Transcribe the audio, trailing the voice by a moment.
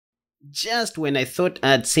Just when I thought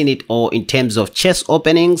I'd seen it all in terms of chess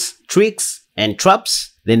openings, tricks, and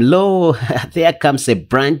traps, then lo, there comes a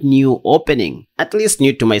brand new opening, at least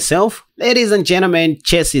new to myself. Ladies and gentlemen,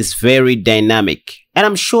 chess is very dynamic. And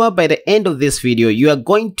I'm sure by the end of this video, you are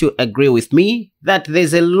going to agree with me that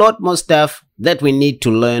there's a lot more stuff that we need to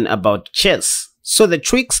learn about chess. So the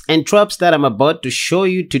tricks and traps that I'm about to show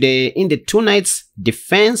you today in the two knights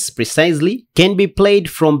defense precisely can be played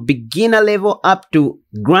from beginner level up to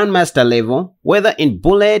grandmaster level, whether in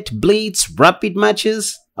bullet, blitz, rapid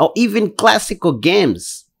matches, or even classical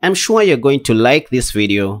games. I'm sure you're going to like this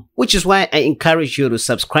video, which is why I encourage you to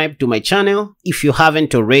subscribe to my channel if you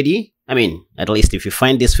haven't already. I mean, at least if you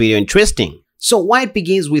find this video interesting. So white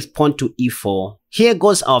begins with pawn to e4. Here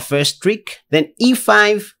goes our first trick. Then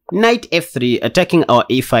e5, knight f3, attacking our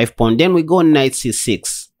a5 pawn. Then we go knight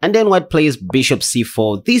c6. And then white plays bishop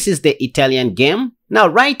c4. This is the Italian game. Now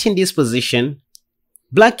right in this position,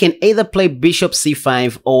 black can either play bishop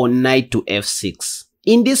c5 or knight to f6.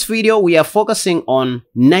 In this video, we are focusing on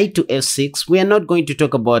knight to f6. We are not going to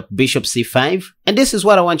talk about bishop c5. And this is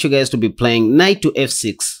what I want you guys to be playing, knight to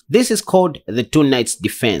f6. This is called the two knights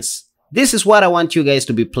defense. This is what I want you guys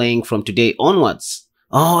to be playing from today onwards.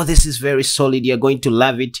 Oh, this is very solid. You're going to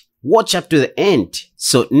love it. Watch up to the end.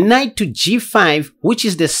 So knight to g5, which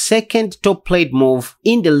is the second top played move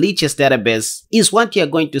in the Lichess database, is what you're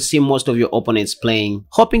going to see most of your opponents playing,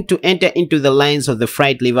 hoping to enter into the lines of the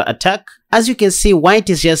fried liver attack. As you can see, white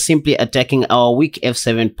is just simply attacking our weak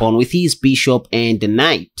f7 pawn with his bishop and the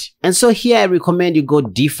knight. And so here I recommend you go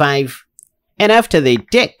d5, and after they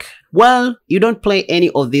take, well, you don't play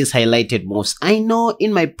any of these highlighted moves. I know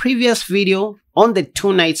in my previous video on the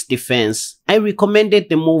two knights defense, I recommended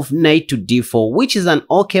the move knight to d4, which is an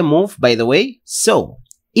okay move, by the way. So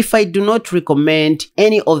if I do not recommend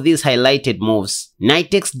any of these highlighted moves,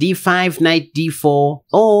 knight takes d5, knight d4,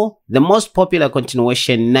 or the most popular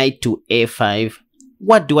continuation, knight to a5,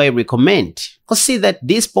 what do I recommend? Because see that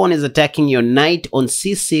this pawn is attacking your knight on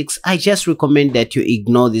c6, I just recommend that you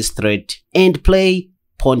ignore this threat and play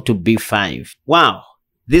pawn to b5. Wow,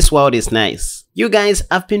 this world is nice. You guys,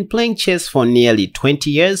 I've been playing chess for nearly 20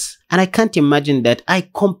 years and I can't imagine that I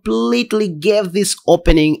completely gave this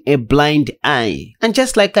opening a blind eye. And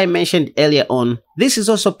just like I mentioned earlier on, this is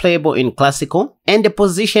also playable in classical and the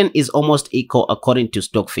position is almost equal according to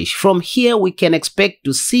Stockfish. From here we can expect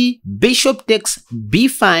to see bishop takes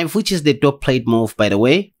b5, which is the top played move, by the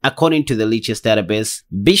way, according to the Lichess database.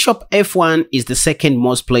 Bishop f1 is the second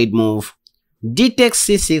most played move. D takes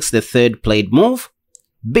c6, the third played move.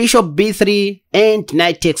 Bishop b3 and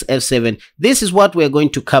knight takes f7. This is what we're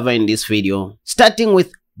going to cover in this video, starting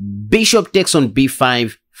with bishop takes on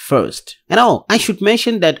b5 first. And oh, I should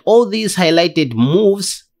mention that all these highlighted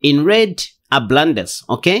moves in red are blunders,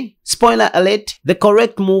 okay? Spoiler alert, the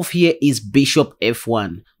correct move here is bishop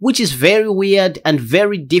f1, which is very weird and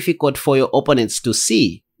very difficult for your opponents to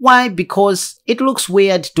see. Why? Because it looks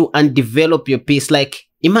weird to undevelop your piece. Like,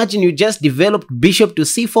 imagine you just developed bishop to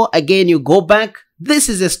c4, again you go back. This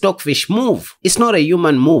is a Stockfish move. It's not a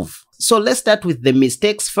human move. So let's start with the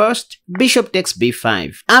mistakes first. Bishop takes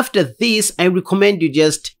b5. After this, I recommend you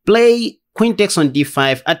just play queen takes on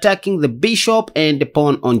d5, attacking the bishop and the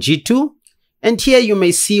pawn on g2. And here you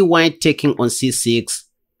may see white taking on c6,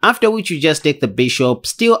 after which you just take the bishop,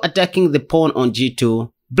 still attacking the pawn on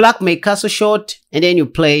g2. Black may castle short, and then you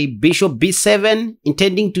play bishop b7,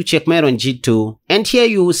 intending to checkmate on g2. And here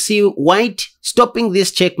you will see white stopping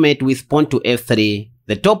this checkmate with pawn to f3,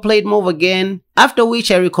 the top played move again, after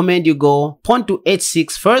which I recommend you go pawn to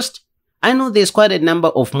h6 first. I know there's quite a number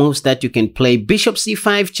of moves that you can play, bishop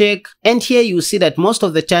c5 check, and here you see that most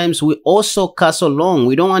of the times we also castle long,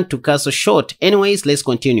 we don't want to castle short. Anyways, let's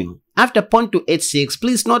continue. After pawn to h6,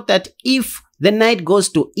 please note that if the knight goes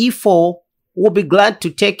to e4, we'll be glad to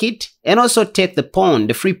take it and also take the pawn,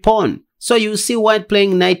 the free pawn. So you see white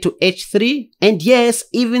playing knight to h3, and yes,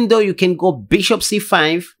 even though you can go bishop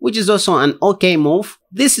c5, which is also an okay move,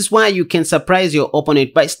 this is why you can surprise your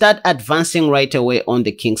opponent by start advancing right away on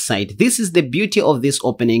the king side. This is the beauty of this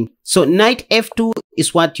opening. So knight f2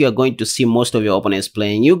 is what you are going to see most of your opponents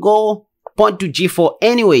playing. You go pawn to g4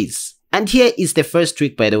 anyways. And here is the first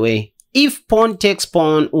trick, by the way. If pawn takes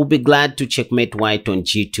pawn, we'll be glad to checkmate white on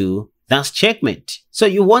g2. That's checkmate. So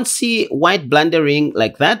you won't see white blundering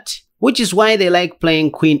like that, which is why they like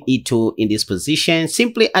playing queen e2 in this position,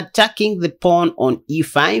 simply attacking the pawn on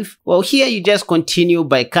e5. Well, here you just continue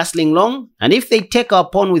by castling long, and if they take our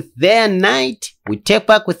pawn with their knight, we take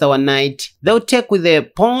back with our knight, they'll take with their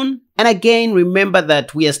pawn, and again remember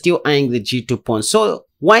that we are still eyeing the g2 pawn, so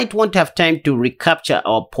white won't have time to recapture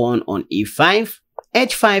our pawn on e5.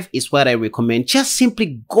 h5 is what I recommend. Just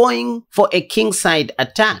simply going for a kingside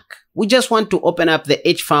attack. We just want to open up the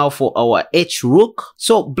h file for our h rook.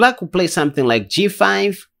 So black will play something like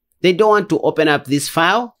g5. They don't want to open up this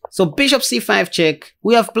file. So bishop c5 check,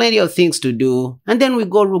 we have plenty of things to do. And then we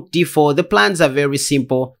go rook d4. The plans are very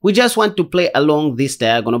simple. We just want to play along this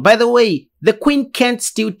diagonal. By the way, the queen can't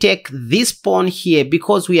still take this pawn here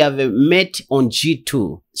because we have a mate on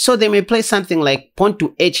g2. So they may play something like pawn to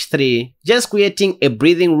h3, just creating a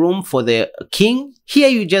breathing room for the king. Here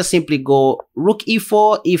you just simply go rook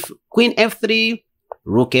e4, if queen f3,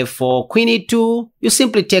 rook f4, queen e2, you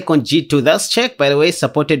simply take on g2. That's check, by the way,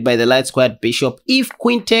 supported by the light squared bishop. If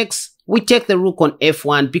queen takes, we take the rook on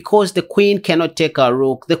f1 because the queen cannot take our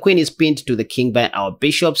rook. The queen is pinned to the king by our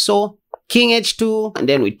bishop. So king h2, and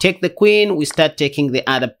then we take the queen, we start taking the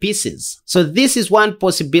other pieces. So this is one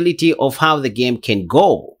possibility of how the game can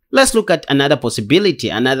go. Let's look at another possibility,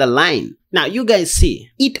 another line. Now you guys see,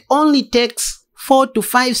 it only takes 4 to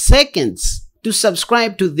 5 seconds to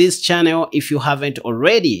subscribe to this channel if you haven't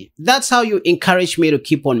already. That's how you encourage me to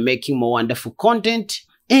keep on making more wonderful content.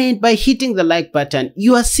 And by hitting the like button,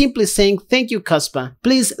 you are simply saying, thank you, Casper.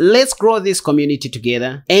 Please, let's grow this community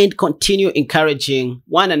together and continue encouraging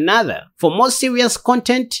one another. For more serious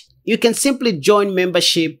content, you can simply join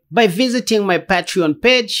membership by visiting my Patreon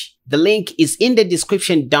page. The link is in the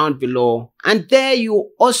description down below. And there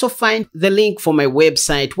you also find the link for my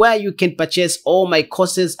website where you can purchase all my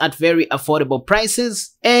courses at very affordable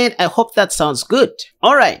prices. And I hope that sounds good.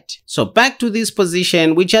 Alright, so back to this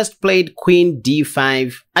position. We just played queen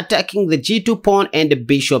d5, attacking the g2 pawn and the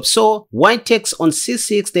bishop. So white takes on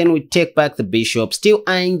c6, then we take back the bishop, still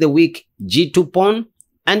eyeing the weak g2 pawn.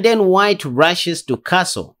 And then white rushes to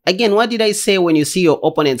castle. Again, what did I say when you see your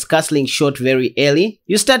opponent's castling short very early?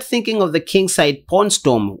 You start thinking of the kingside pawn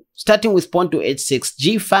storm, starting with pawn to h6,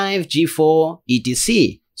 g5, g4,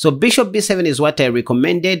 etc. So bishop b7 is what I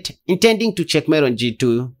recommended, intending to checkmate on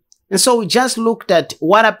g2. And so we just looked at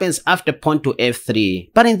what happens after pawn to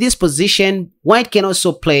f3. But in this position, white can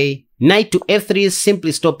also play knight to f3,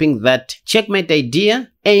 simply stopping that checkmate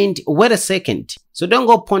idea. And wait a second. So don't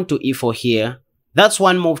go pawn to e4 here. That's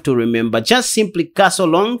one move to remember. Just simply castle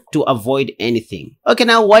long to avoid anything. Okay,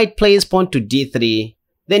 now white plays pawn to d3.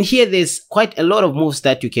 Then here there's quite a lot of moves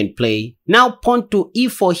that you can play. Now pawn to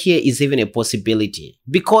e4 here is even a possibility.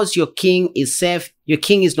 Because your king is safe, your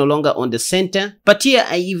king is no longer on the center. But here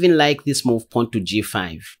I even like this move, pawn to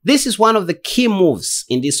g5. This is one of the key moves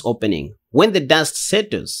in this opening. When the dust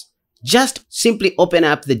settles, just simply open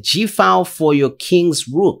up the g file for your king's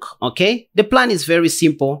rook, okay? The plan is very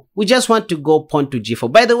simple. We just want to go pawn to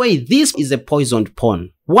g4. By the way, this is a poisoned pawn.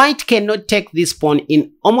 White cannot take this pawn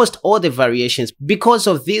in almost all the variations because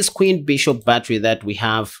of this queen bishop battery that we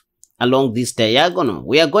have along this diagonal.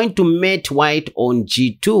 We are going to mate white on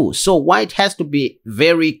g2, so white has to be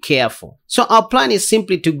very careful. So our plan is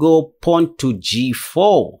simply to go pawn to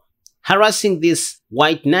g4, harassing this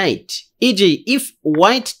white knight. E.g., if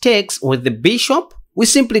white takes with the bishop, we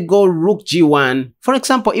simply go rook g1. For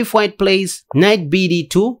example, if white plays knight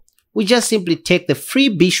bd2, we just simply take the free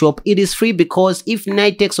bishop. It is free because if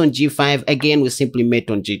knight takes on g5, again, we simply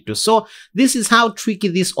mate on g2. So this is how tricky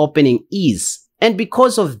this opening is. And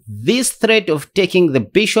because of this threat of taking the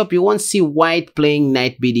bishop, you won't see white playing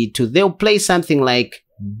knight bd2. They'll play something like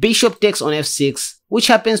bishop takes on f6, which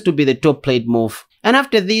happens to be the top played move. And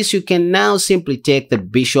after this, you can now simply take the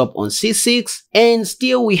bishop on c6, and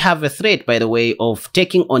still we have a threat, by the way, of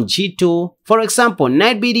taking on g2. For example,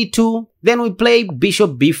 knight bd2, then we play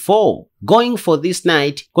bishop b4, going for this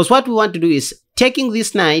knight, because what we want to do is taking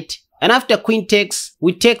this knight, and after queen takes,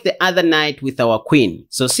 we take the other knight with our queen.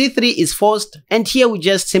 So c3 is forced, and here we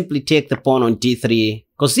just simply take the pawn on d3.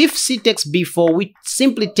 Because if c takes b4, we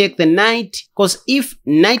simply take the knight. Because if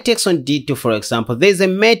knight takes on d2, for example, there's a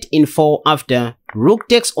mate in 4 after. Rook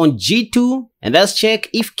takes on g2, and that's check.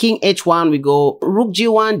 If king h1, we go rook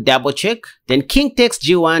g1, double check. Then king takes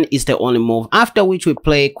g1 is the only move, after which we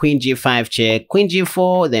play queen g5 check, queen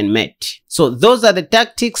g4, then mate. So those are the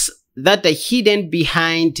tactics that are hidden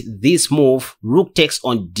behind this move, rook takes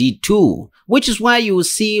on d2, which is why you will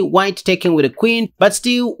see white taking with a queen, but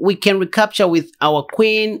still we can recapture with our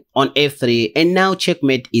queen on f3, and now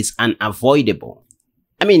checkmate is unavoidable.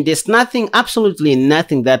 I mean, there's nothing, absolutely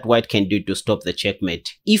nothing that white can do to stop the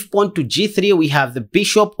checkmate. If pawn to g3, we have the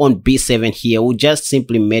bishop on b7 here. We'll just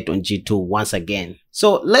simply mate on g2 once again.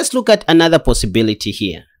 So let's look at another possibility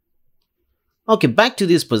here. Okay, back to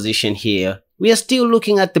this position here. We are still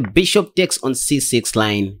looking at the bishop takes on c6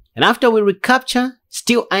 line. And after we recapture,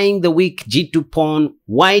 still eyeing the weak g2 pawn,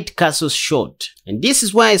 white castles short. And this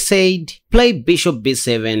is why I said play bishop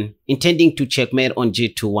b7, intending to checkmate on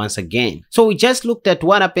g2 once again. So we just looked at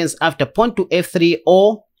what happens after pawn to f3,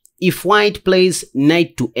 or if white plays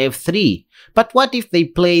knight to f3. But what if they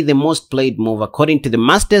play the most played move according to the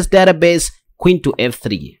Masters Database, queen to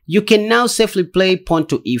f3? You can now safely play pawn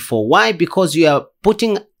to e4. Why? Because you are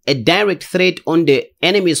putting a direct threat on the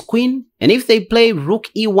enemy's queen. And if they play rook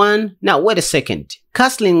e1, now wait a second,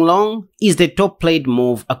 castling long is the top played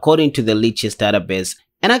move according to the Lichess Database,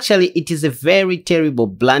 and actually it is a very terrible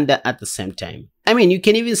blunder at the same time. I mean, you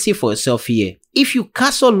can even see for yourself here, if you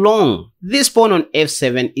castle long, this pawn on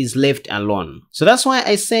f7 is left alone. So that's why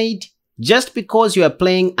I said, just because you are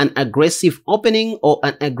playing an aggressive opening or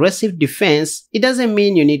an aggressive defense, it doesn't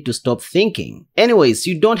mean you need to stop thinking. Anyways,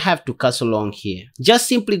 you don't have to castle long here. Just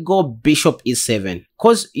simply go bishop e7,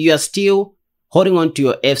 because you are still holding on to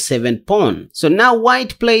your f7 pawn. So now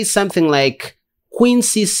white plays something like queen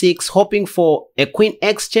c6, hoping for a queen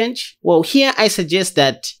exchange. Well, here I suggest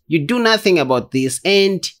that you do nothing about this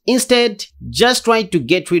and instead just try to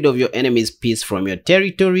get rid of your enemy's piece from your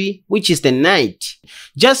territory, which is the knight.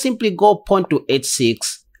 Just simply go pawn to h6,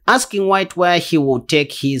 asking white where he will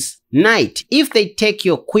take his knight. If they take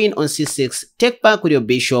your queen on c6, take back with your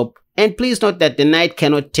bishop. And please note that the knight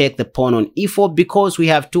cannot take the pawn on e4 because we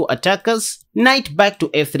have two attackers. Knight back to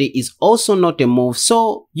f3 is also not a move,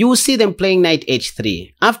 so you will see them playing knight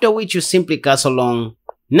h3, after which you simply castle long.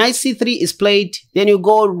 Knight c3 is played, then you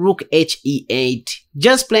go rook h e8,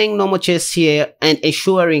 just playing normal chess here and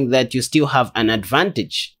ensuring that you still have an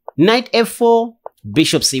advantage. Knight f4,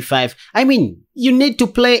 bishop c5. I mean, you need to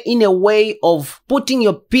play in a way of putting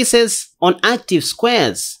your pieces on active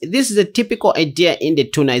squares. This is a typical idea in the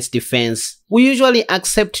two knights defense. We usually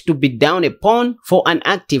accept to be down a pawn for an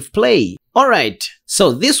active play. Alright,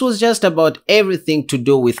 so this was just about everything to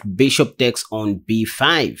do with bishop takes on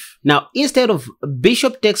b5. Now, instead of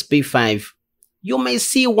bishop takes b5, you may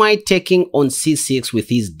see white taking on c6 with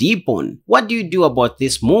his d pawn. What do you do about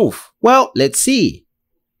this move? Well, let's see.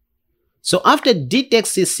 So after d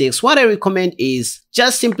takes c6, what I recommend is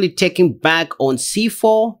just simply taking back on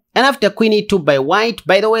c4, and after queen e2 by white,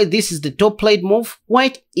 by the way, this is the top played move,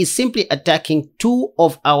 white is simply attacking two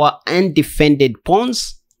of our undefended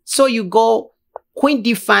pawns. So you go queen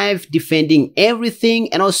d5, defending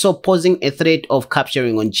everything and also posing a threat of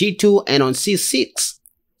capturing on g2 and on c6.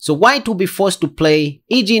 So white will be forced to play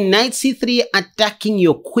e.g. knight c3, attacking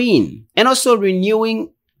your queen and also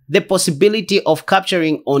renewing the possibility of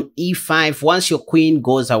capturing on e5 once your queen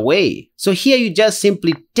goes away. So here you just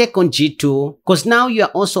simply take on g2, because now you are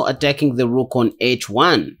also attacking the rook on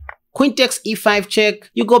h1. Queen takes e5 check,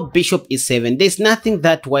 you go bishop e7. There's nothing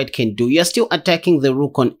that white can do. You're still attacking the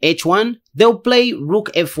rook on h1. They'll play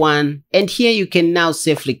rook f1, and here you can now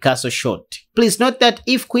safely castle short. Please note that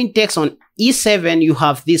if queen takes on e7, you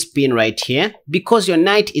have this pin right here because your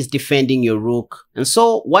knight is defending your rook, and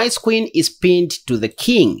so white's queen is pinned to the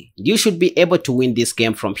king. You should be able to win this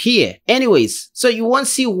game from here. Anyways, so you won't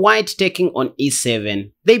see white taking on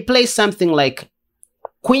e7. They play something like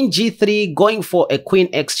queen g3, going for a queen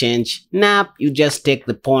exchange. Nah, you just take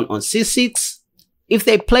the pawn on c6. If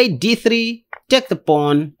they play d3, take the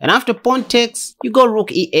pawn, and after pawn takes, you go rook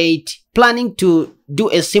e8, planning to do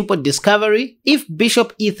a simple discovery. If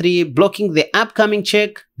bishop e3, blocking the upcoming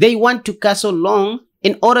check, they want to castle long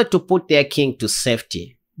in order to put their king to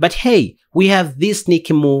safety. But hey, we have this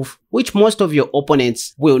sneaky move which most of your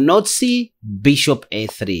opponents will not see, bishop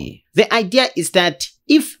a3. The idea is that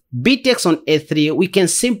if b takes on a3, we can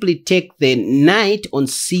simply take the knight on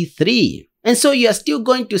c3. And so you are still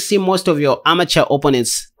going to see most of your amateur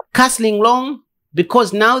opponents castling long,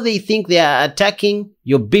 because now they think they are attacking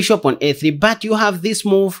your bishop on a3, but you have this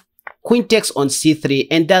move, queen takes on c3,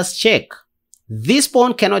 and that's check. This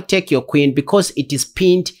pawn cannot take your queen because it is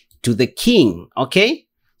pinned to the king, okay?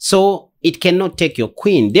 So it cannot take your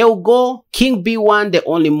queen. They will go king b1, the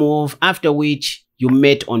only move, after which you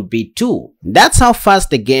mate on b2. That's how fast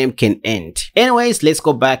the game can end. Anyways, let's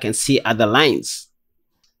go back and see other lines.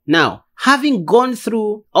 Now, having gone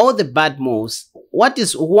through all the bad moves, what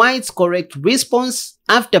is white's correct response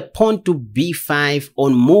after pawn to b5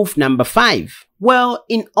 on move number 5? Well,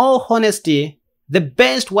 in all honesty, the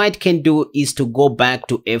best white can do is to go back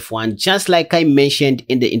to f1, just like I mentioned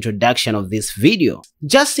in the introduction of this video.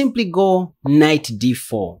 Just simply go knight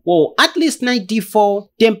d4. Well, at least knight d4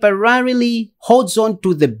 temporarily holds on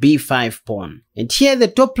to the b5 pawn. And here the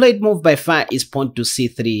top played move by far is pawn to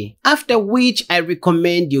c3, after which I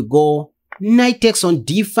recommend you go knight takes on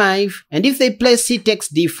d5, and if they play c takes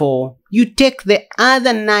d4, you take the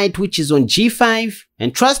other knight which is on g5,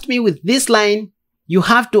 and trust me, with this line, you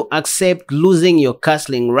have to accept losing your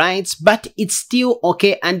castling rights, but it's still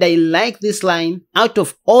okay, and I like this line out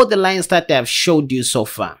of all the lines that I've showed you so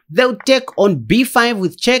far. They'll take on b5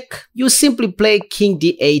 with check. You simply play king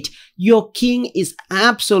d8. Your king is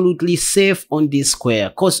absolutely safe on this square,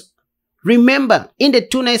 because remember, in the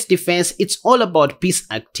two knights defense, it's all about piece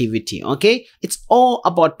activity, okay? It's all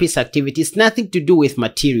about piece activity. It's nothing to do with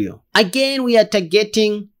material. Again, we are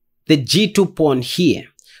targeting the g2 pawn here.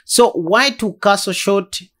 So white to castle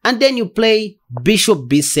shot, and then you play bishop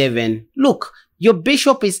b7. Look, your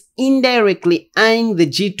bishop is indirectly eyeing the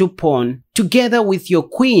g2 pawn together with your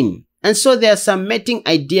queen. And so there are some mating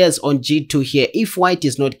ideas on g2 here if white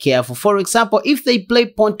is not careful. For example, if they play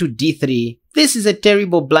pawn to d3, this is a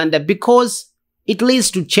terrible blunder because it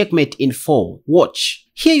leads to checkmate in 4. Watch.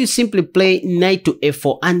 Here you simply play knight to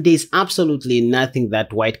f4, and there's absolutely nothing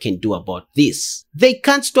that white can do about this. They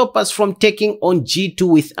can't stop us from taking on g2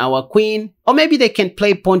 with our queen, or maybe they can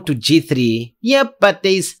play pawn to g3. Yep, but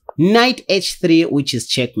there's knight h3, which is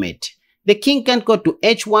checkmate. The king can't go to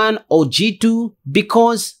h1 or g2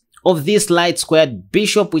 because of this light squared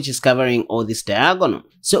bishop, which is covering all this diagonal.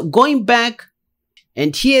 So going back,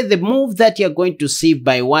 and here the move that you're going to see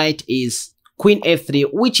by white is queen f3,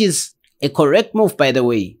 which is a correct move, by the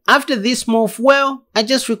way. After this move, well, I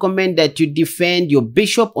just recommend that you defend your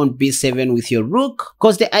bishop on b7 with your rook,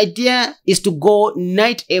 because the idea is to go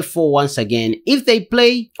knight f4 once again. If they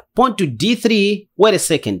play pawn to d3, wait a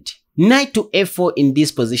second, knight to f4 in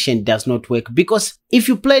this position does not work, because if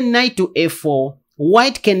you play knight to f4,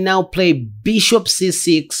 white can now play bishop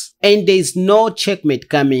c6, and there is no checkmate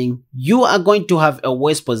coming. You are going to have a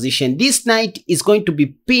worse position. This knight is going to be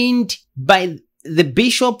pinned by the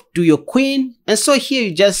bishop to your queen, and so here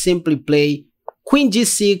you just simply play queen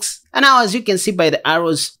g6, and now as you can see by the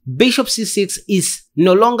arrows, bishop c6 is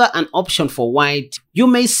no longer an option for white. You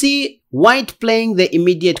may see white playing the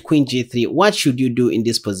immediate queen g3. What should you do in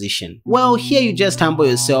this position? Well, here you just humble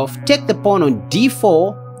yourself, take the pawn on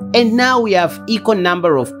d4, and now we have equal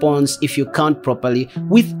number of pawns if you count properly,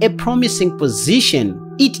 with a promising position.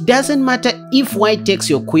 It doesn't matter if white takes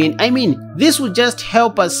your queen. I mean, this will just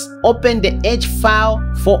help us open the h file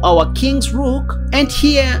for our king's rook, and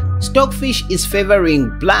here Stockfish is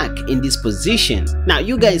favoring black in this position. Now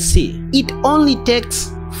you guys see, it only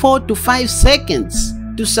takes 4 to 5 seconds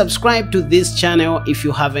to subscribe to this channel if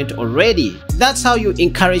you haven't already. That's how you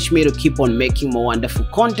encourage me to keep on making more wonderful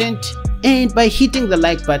content. And by hitting the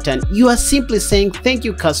like button, you are simply saying thank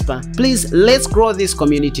you, Casper. Please, let's grow this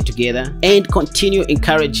community together and continue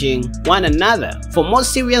encouraging one another. For more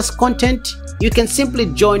serious content, you can simply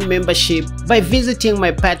join membership by visiting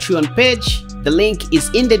my Patreon page. The link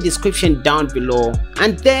is in the description down below,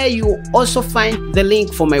 and there you also find the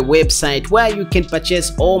link for my website where you can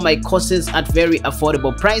purchase all my courses at very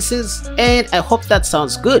affordable prices, and I hope that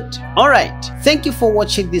sounds good. Alright, thank you for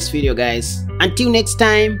watching this video, guys. Until next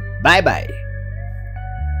time, bye bye.